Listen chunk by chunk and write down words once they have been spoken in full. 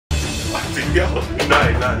What the hell?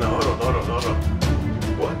 Nah, hold on.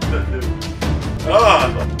 What the hell?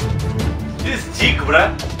 Ah! This is cheek,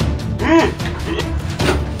 bruh.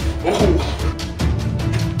 Oh!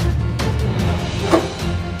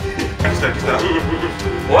 Kiss that.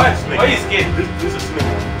 What? Why are you scared? This is a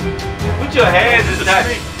snake. Put your hands in that.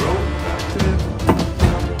 Snake, bro.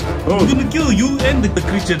 Oh. He's gonna kill you and the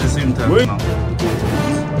creature at the same time. Wait.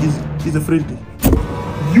 He's a friendly.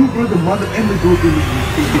 You were the mother and the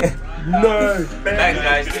daughter. No. Back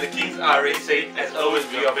guys to the TheKingzRSA. As always,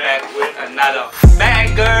 we are back with another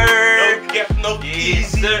banger. No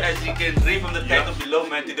Yes sir, as you can read from the title below,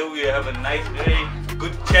 man, today we have a nice, very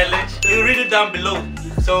good challenge. You read it down below.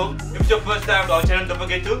 So if it's your first time to our channel, don't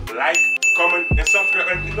forget to like, comment, and subscribe,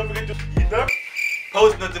 and don't forget to hit the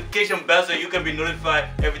post notification bell so you can be notified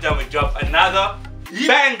every time we drop another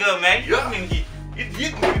banger, man. Yeah. I mean heat.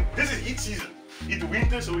 This is heat season. It's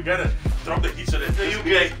winter, so we gotta drop the heat so that you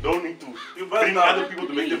guys don't need to bring other people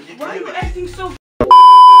to make them heat. Why are you acting so?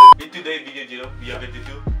 In today's video, we are going to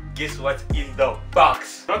do guess what's in the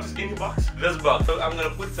box. Not just in the box. This box. So I'm gonna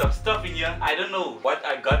put some stuff in here. I don't know what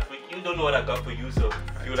I got for you. You don't know what I got for you, so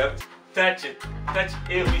you will have to touch it. Touch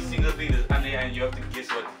every single thing that's under here, and you have to guess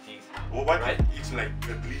what it is. Well, what? Right? It's like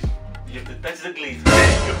a glaze. You have to touch the glaze.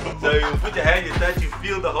 So you put your hand, you touch, you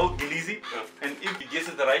feel the whole glazy. And if you guess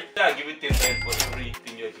it right, I'll give you 10 rand for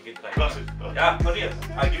everything that you get right. Plus it. Yeah, for real.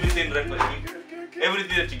 I'll give you 10 rand for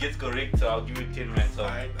everything that you get correct. So I'll give you 10 rand. So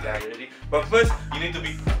yeah, you ready? But first, you need to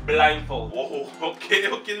be blindfold. Whoa, okay,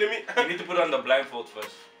 let me. You need to put on the blindfold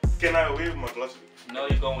first. Can I wear my glasses? No,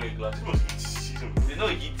 you can't wear your glasses. This was heat season. There's no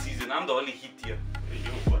heat season. I'm the only heat here. Hey,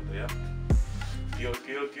 yo, what the hell?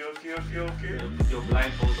 Okay. Put your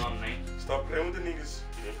blindfold on, man. Stop playing with the niggas.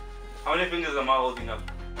 Yeah. How many fingers am I holding up?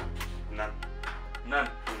 None.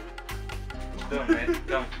 Come, man.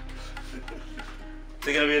 Come.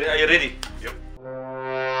 So are you ready? Yep.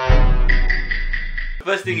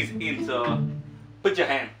 First thing is in, so put your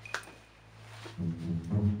hand.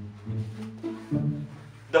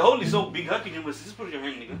 The hole is so big, how can you just put your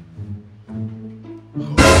hand, nigga?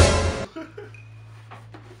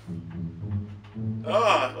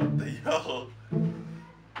 Ah, what the hell?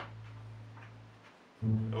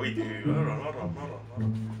 Wait, hold on.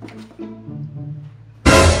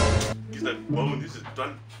 It's like bone, this is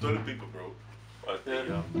toilet paper, bro. What the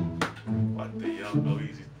hell? Oh,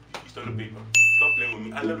 it's toilet paper. Stop playing with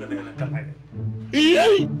me. I love that and I can't hide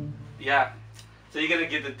it. Yeah. So you're gonna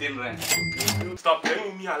get the 10 rand. Stop playing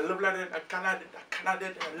with me. I love like that. I can't hide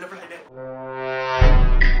it. I love like that.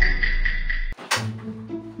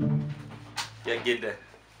 Yeah, get that.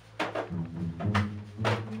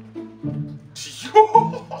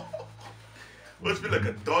 Yo! Must be like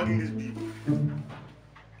a dog in this beef.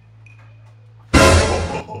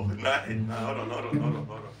 Oh, nah, hold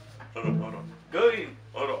on. Go in.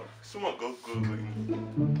 Hold on. Someone go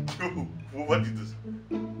in. Yo, what is this?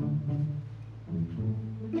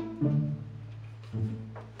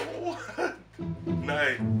 What?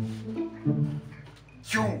 Nah.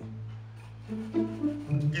 Yo!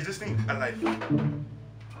 Is this thing alive?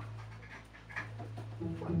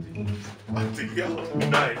 What the hell?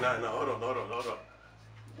 Nah, hold on.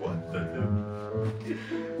 What the hell?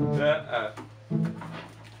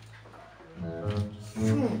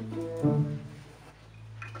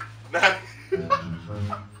 Nah.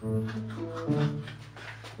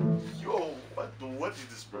 Yo, what is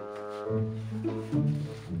this, bro?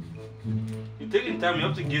 You're taking time, you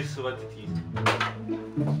have to guess what it is.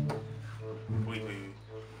 Wait.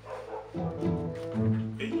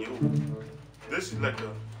 Hey, yo. This is like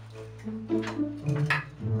a...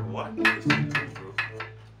 What is this, bro?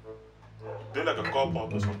 They're like a car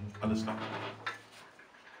part or some other stuff.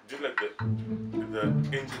 Just like the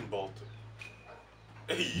engine bolt.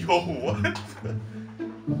 Hey, yo, what?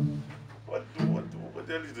 What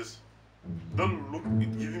the hell is this? Don't look,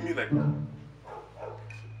 it's giving me like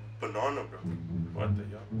banana, bro. What the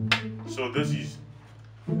hell? So this is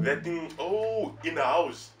that thing, oh, in the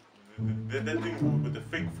house. That thing with the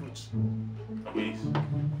fake fruits. Amazing.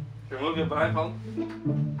 Remove your blindfold.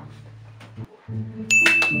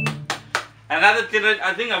 Another thing,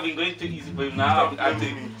 I think I've been going too easy for him now. I have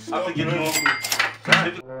to get more.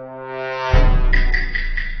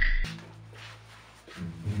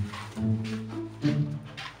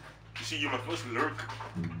 You see, you're my first lurk.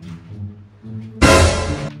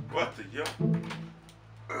 What the hell?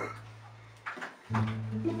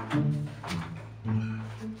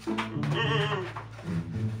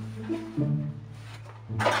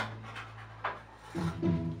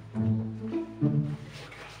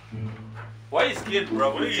 Why are you scared,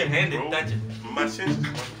 bro? Put your hand and touch it. My senses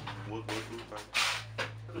working fine.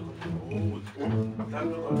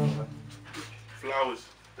 Flowers.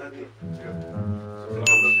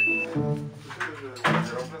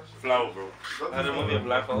 Flower, bro. I remove your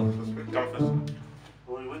blindfold. Come first.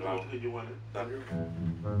 You want it?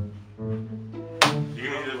 You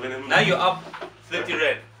need a venom. Now you're up 30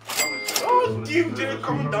 red. Oh, give Jill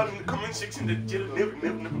comment down in the comment section that Jill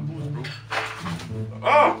never boost, bro.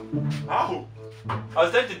 Oh! Ow! I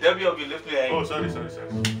was trying to dab you up, you left me hanging. Oh, sorry.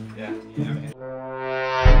 Yeah.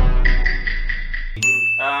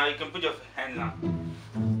 You can put your hand now. You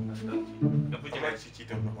can put your hand.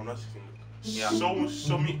 I'm not cheating. Yeah.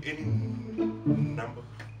 Show me any number.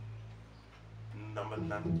 Number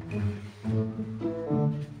none.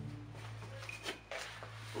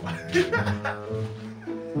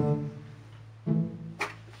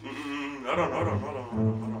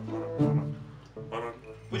 Hold on.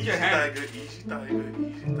 Put your hand. Easy tiger.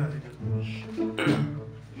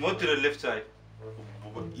 More to the left side.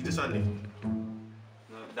 Either side left.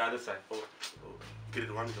 No, the other side. Oh. Okay,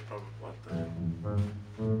 the one is the problem. What the hell?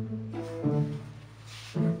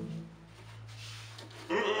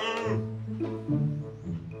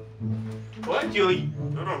 What, Joey?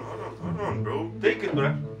 Hold on, bro. Take it,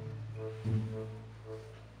 bro.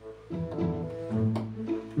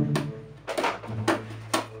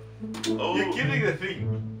 Oh. You're killing the thing.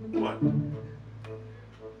 What?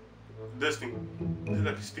 This thing. This is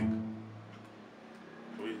like a stick.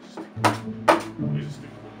 Where is the stick?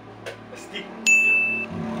 A stick.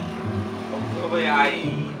 Over here, I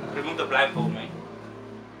remove the blindfold, man.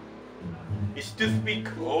 It's toothpick.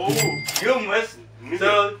 Oh. You must.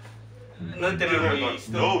 So, not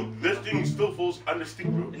No, this thing still falls under stick,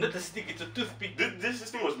 bro. Not a stick, it's a toothpick. This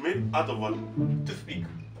thing was made out of what? Toothpick.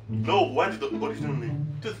 No, what is the original name?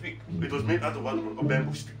 Toothpick. It was made out of what, bro? A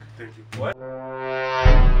bamboo stick. Thank you. What?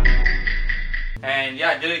 And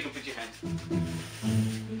yeah, there you can put your hands.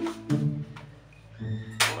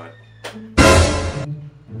 What?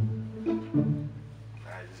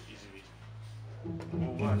 Nah, this is easy way.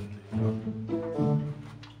 Oh, what?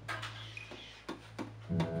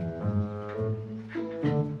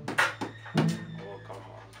 Oh, come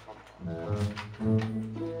on.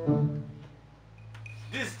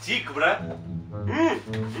 This cheek, bruh.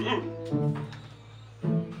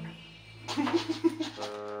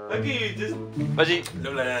 Look at you just. But you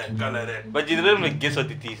Look like that, got like that. But you didn't even guess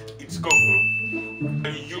what it is. It's coke, bro.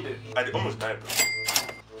 I almost died, bro.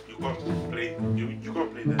 You can't play. You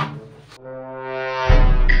can't play that.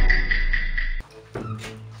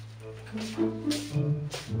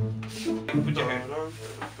 Put your hand.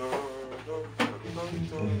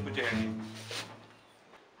 Put your hand.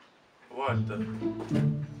 What the?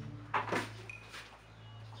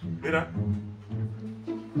 Mira.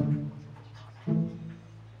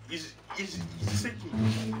 Is shaking.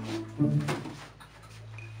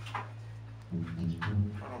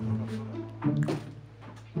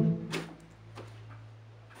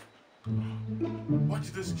 What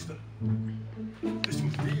is this, sister? This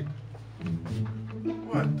thing's dead.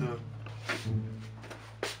 What the?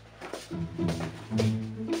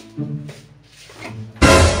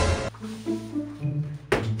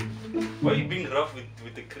 Why are you being rough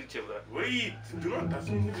with the creature, bro? Wait, do not touch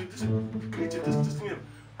me. This creature, this thing has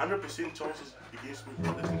 100% chances against me.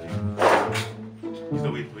 What does it do?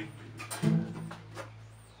 Sister, wait.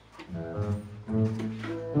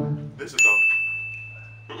 This is a dog.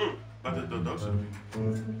 But the dog's a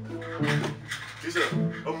This is a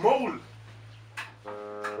mole.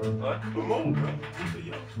 What? A mole, bro.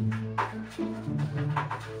 Yeah.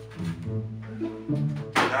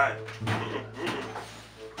 Die.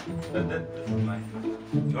 That's mine.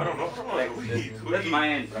 I don't know. Wait. That's my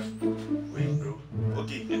hand, bro. Wait, bro.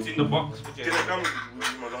 Okay. It's in the box. Put your Can I hand. come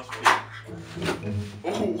with my last one?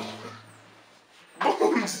 Oh.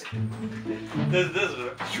 Bones. There's this, bro.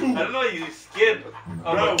 You. I don't know, you're scared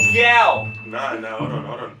of Bro. a cow. Nah, hold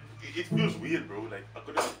on. It feels weird, bro. Like, I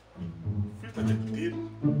couldn't. Feels like a dead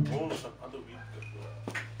bone or some other weird.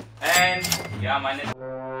 And yeah, my name.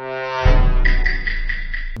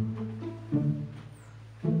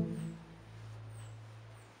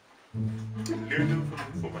 Let me do it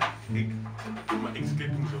for my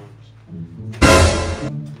escaping zones.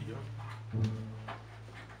 Yeah.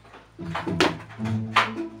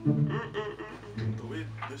 The way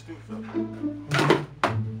this thing felt.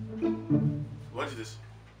 What is this?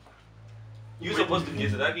 You're supposed to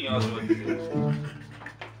guess it. I think you're supposed to guess it.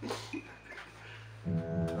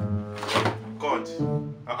 God.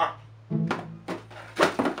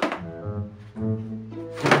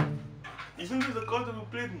 Isn't this the card that we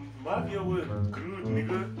played Mafia with? Groot,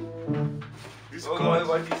 nigga. This Oh, cards.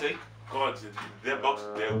 what did you say? Cards. Their box,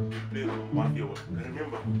 their play mafia work. I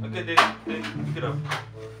remember. Okay, then pick it up.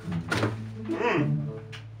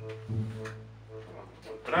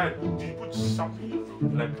 Brad, did you put something here, bro?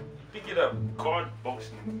 Like, pick it up. Card box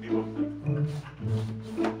in the name of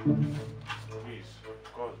please,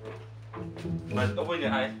 card, bro. But open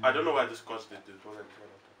your eye. I don't know why this cost did this.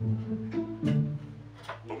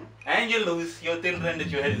 Boom. And you lose. Your 10 rand that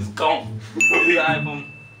you had is gone. This is the iPhone.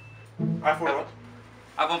 iPhone what?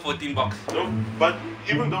 iPhone 14 box. No, but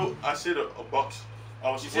even though I said a box,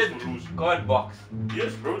 I was You supposed said to lose. God box.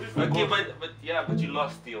 Yes, bro. This is Okay, card. but you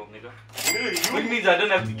lost still, nigga. Nigga, Which means I don't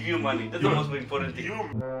have to give you money. That's the most important thing.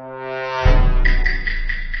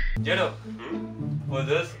 Jado, for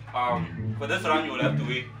this round you will have to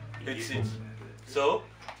wait 8 seats. So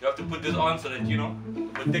you have to put this on so that you know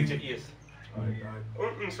protect your ears.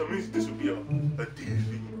 So means this will be a deal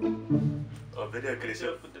thing, bro. A very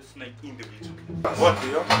aggressive Put the snake individual. What the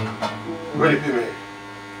hell? Ready, payment.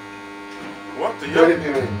 What the Ready,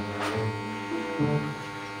 hell? payment.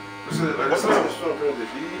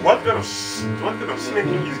 What kind of snake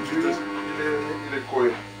is this? Il est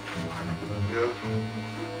quoi? Yeah.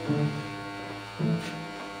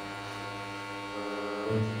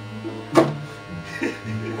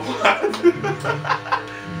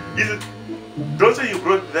 Is it? Don't say you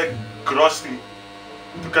brought that grass thing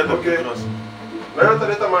to cut the Okay. grass. Não, tá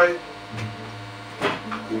dentro mais.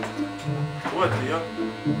 What the hell?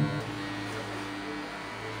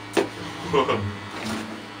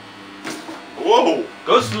 Whoa!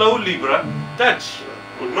 Go slowly, bruh. Touch.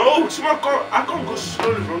 No, I can't go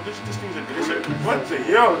slowly, bro. This thing's aggressive. What the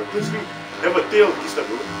hell? This thing have a tail, this stuff,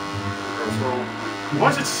 bro. Why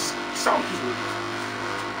does it sound this way?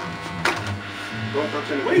 Don't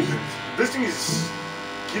touch anything. Wait, this thing is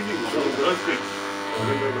giving an earthquake.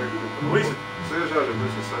 Where is it?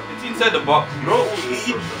 It's inside the box. No,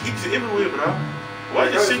 it's everywhere, bro. Why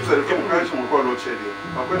is it everywhere?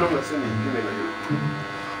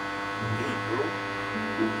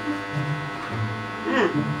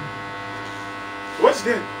 What's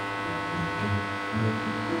that?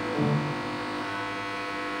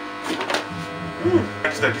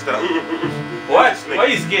 What? Snake. Why are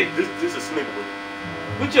you scared? This is a snake, bro.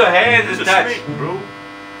 Put your hands This and is a touch. snake, bro.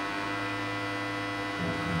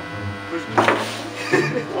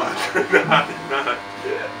 What?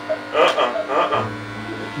 Nah.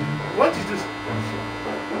 What is this?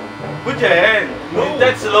 Put your hand. No.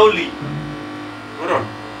 Touch slowly. Hold on.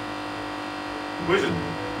 Where is it?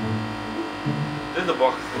 There's the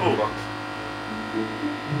box. There's the box.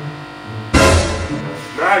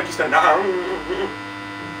 Nah, just nah.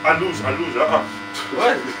 I lose.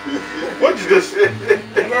 What? What is this?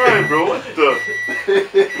 Nah, bro. What the?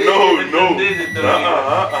 No.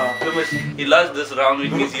 He lost this round,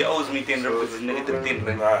 which means he owes me 10 rupees. He's negative 10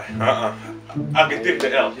 rand. Nah, I can take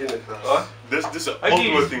the L. What? This is an Okay.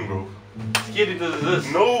 ultimate thing, bro. Scared it was this.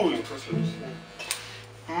 No.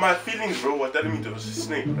 My feelings, bro, were telling me it was a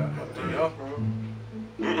snake, bro. What the hell?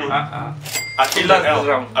 I took He the lost this L.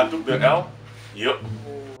 round. I took the L. Yup.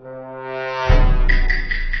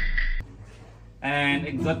 And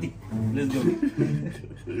exotic. Let's go.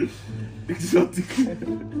 Exotic.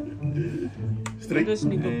 Straight.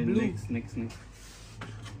 Next.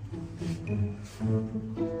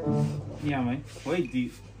 Yeah, man. Wait,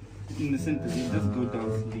 dude. In the center, you just go down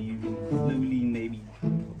slowly, maybe.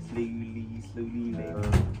 Slowly, maybe.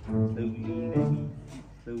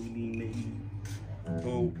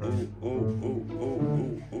 Oh.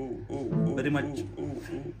 Very much.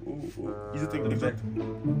 Is it exact?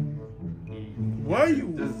 Why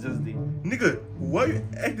you? Just the. Nigga, why you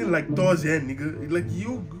acting like Tarzan, nigga? Like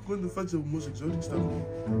you going to find the most exotic stuff.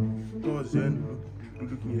 Tarzan,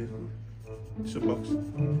 looking at bro. It's a box.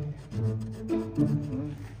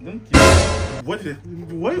 Don't kill. What is it?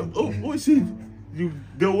 Why? Oh, see,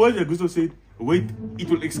 the word that Gusto said, wait, it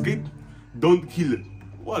will escape, don't kill it.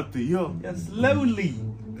 What the hell? Yeah, slowly.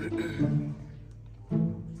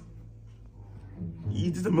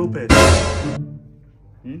 It is a millpad.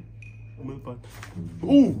 Millpad.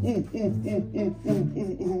 Ooh.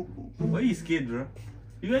 Why are you scared, bro?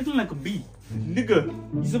 You're acting like a bee. Nigga,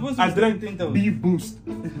 You're supposed to I be drank straight into bee boost.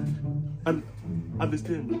 And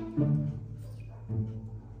understand, bro.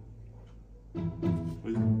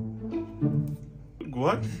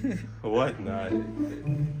 What? What?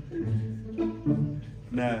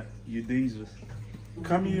 Nah, you're dangerous.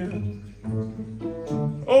 Come here.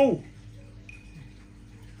 Oh!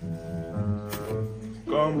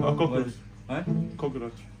 Come, a cockroach. What?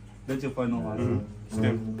 Coconut. That's your final answer.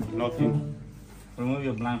 Stem. Nothing. Remove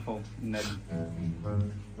your blindfold. Nutty.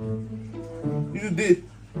 Is it dead?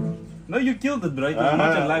 No, you killed it, bro. It was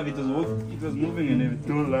not alive. It was moving and everything.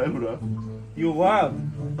 Don't lie, bro. You wild.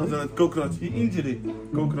 That's a cockroach. You injured it.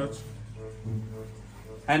 Cockroach.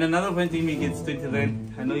 And another friend to me gets 20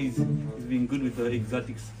 rand. I know he's been good with the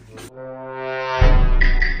exotics.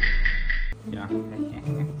 Yeah.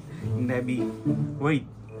 Maybe. Wait.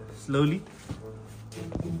 Slowly.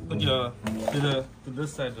 Put your to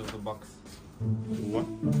this side of the box. What?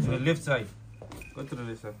 To the left side. Go to the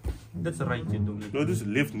left side. That's the right, you don't. No, this is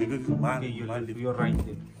left, nigga. This is my, Okay, you're my left. left. You're right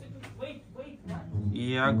then.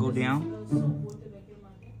 Yeah, go down.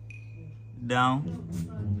 Down.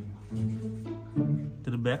 To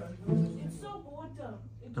the back.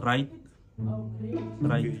 Right.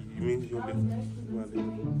 Right. Okay, you mean your left? My left.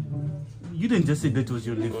 You didn't just say that was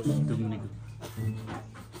your left, dumb nigga.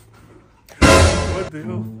 What the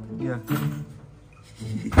hell? Yeah.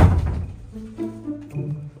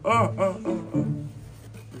 Oh.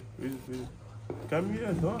 Wait. Come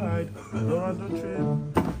here, don't hide. Don't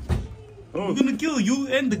trip. Oh, I'm gonna kill you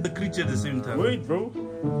and the creature at the same time. wait, bro.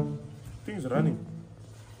 Thing's running.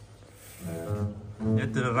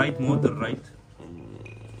 At the right, more to the right.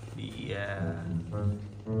 Yeah.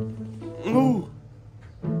 No.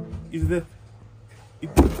 Is that?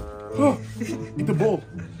 It's a ball.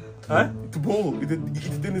 Huh? It's a ball. It's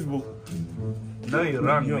a tennis ball. No, you're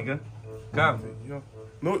wrong, Yeah. nigga. Come. Yeah.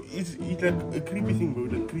 No, it's like a creepy thing, bro.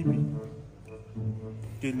 Like creepy.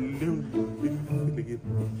 Okay, let me again.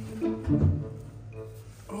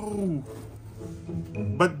 Oh.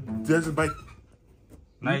 But there's a bite.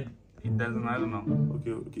 No, it doesn't. I don't know.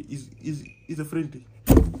 Okay. It's a friendly.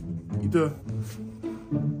 It's a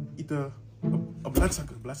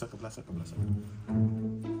bloodsucker. It's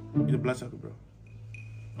a bloodsucker, bro.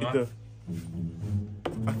 What?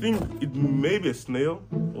 I think it may be a snail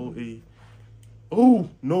or a. Oh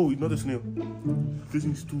no, it's not a snail. This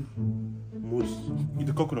is too moist. It's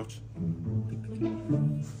a cockroach.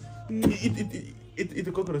 It's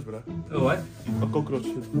a cockroach, bro. Oh, what? A cockroach.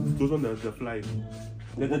 Those on the fly.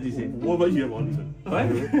 That's what you say. What about you, man? What?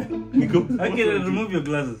 Nico, Okay, then remove your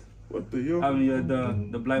glasses. What the hell? I mean,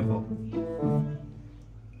 the blindfold.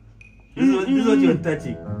 This is what you're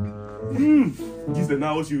touching. This the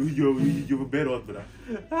now you're better at, bro.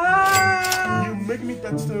 You make me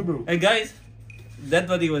touch the bro. Hey guys, that's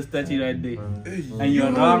what he was touching right there. Hey, And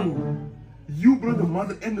you're wrong. You brought the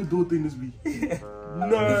mother and the daughter in this week.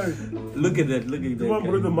 No. Look at that, look at that. You want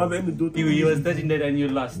brought the mother and the daughter. He was touching that and you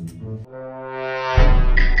lost.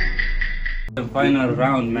 The final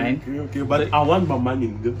round, man. Okay, but I want my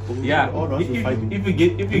money. Yeah. If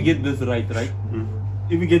If you get this right,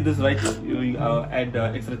 if you get this right, I'll add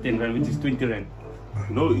extra 10 rand, which is 20 rand.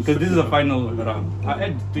 No, Because this is a final round. I'll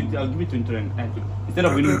add 20. I'll give you 20 rand. Instead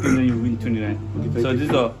of winning 10 rand, you win 20 rand. So this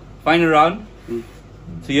is a final round.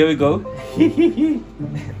 So here we go.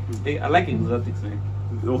 Hey, I like exotics, man.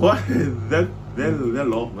 What? They're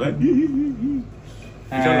long, right?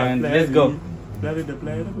 And let's go.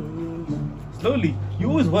 Slowly. You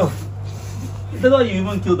always well. That's why you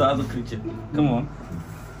even kill the other creature. Come on.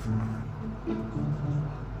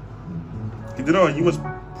 You know, you must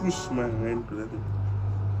push my hand to that.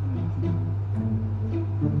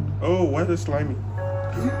 Oh, why is it slimy?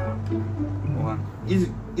 One. Is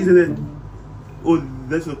it a... Oh,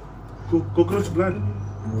 that's a cockroach blood.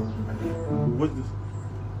 What's this?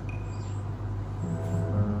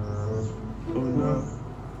 Oh no.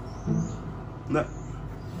 Nah.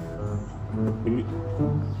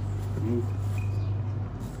 Move.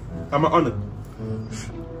 Am I on it?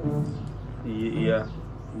 Yeah.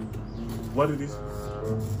 What it is?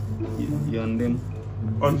 You're on them.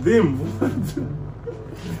 On them?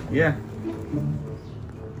 Yeah.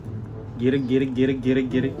 Get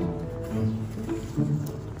it.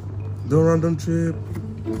 Don't run, don't trip.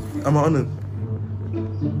 I'm on it.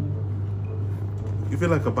 You feel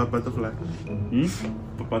like a butterfly.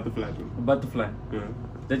 A butterfly. A butterfly. Yeah.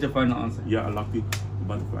 That's your final answer. Yeah, I locked it. A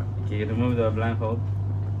butterfly. Okay, remove the blindfold.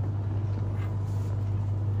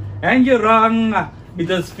 And you're wrong. It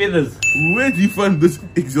has feathers. Where do you find this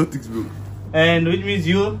exotics, bro? And which means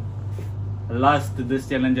you lost this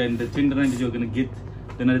challenge, and the 20 rand that you're gonna get,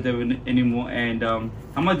 do not have any more. And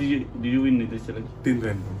how much did you win in this challenge? 10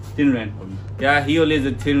 rand. 10 rand. Yeah, he only has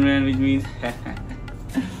a 10 rand, which means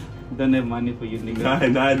don't have money for you,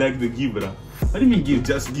 nigga. Nah, I like the give, bro. What do you mean give?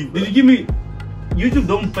 Just give, Did you give me? YouTube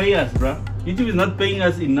don't pay us, bro. YouTube is not paying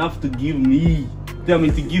us enough to give me. Tell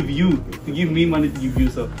me to give you, to give me money to give you.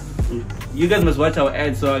 So you guys must watch our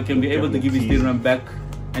ads so I can be able to give you 10 rand back.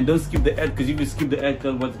 And don't skip the ad, because if you skip the ad,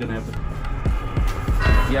 what's gonna happen?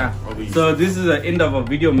 Yeah. So this is the end of our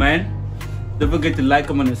video, man. Don't forget to like,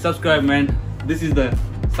 comment, and subscribe, man. This is the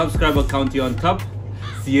subscriber count here on top.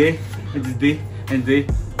 here, it is there, and there.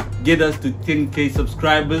 Get us to 10K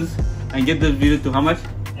subscribers and get the video to how much?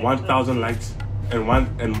 1,000 likes and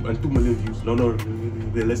 2 million views. No,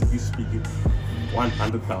 let's be speaking.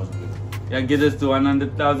 100,000. Yeah, get us to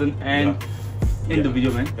 100,000 and end the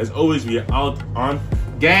video, man. As always, we are out on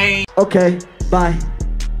gang. Okay, bye.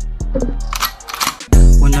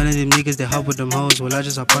 When none of them niggas they hop with them hoes, well I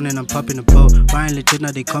just hop on and I'm popping the boat. Ryan legit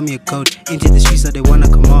now they call me a coach. Into the streets so they wanna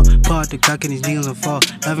come out. Pull out the Glock and these niggas on fall.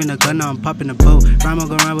 Loving the gun now I'm popping the boat. Rhyme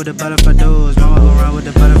go around with the butterfly doors. Mama go around with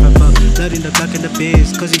the butterfly boat. Loading the Glock in the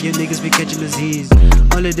biz, cause of your niggas be catching disease.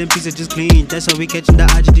 All of them pieces just clean, that's how we catching the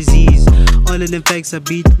IG disease. All of them facts are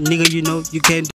beat, nigga you know you can't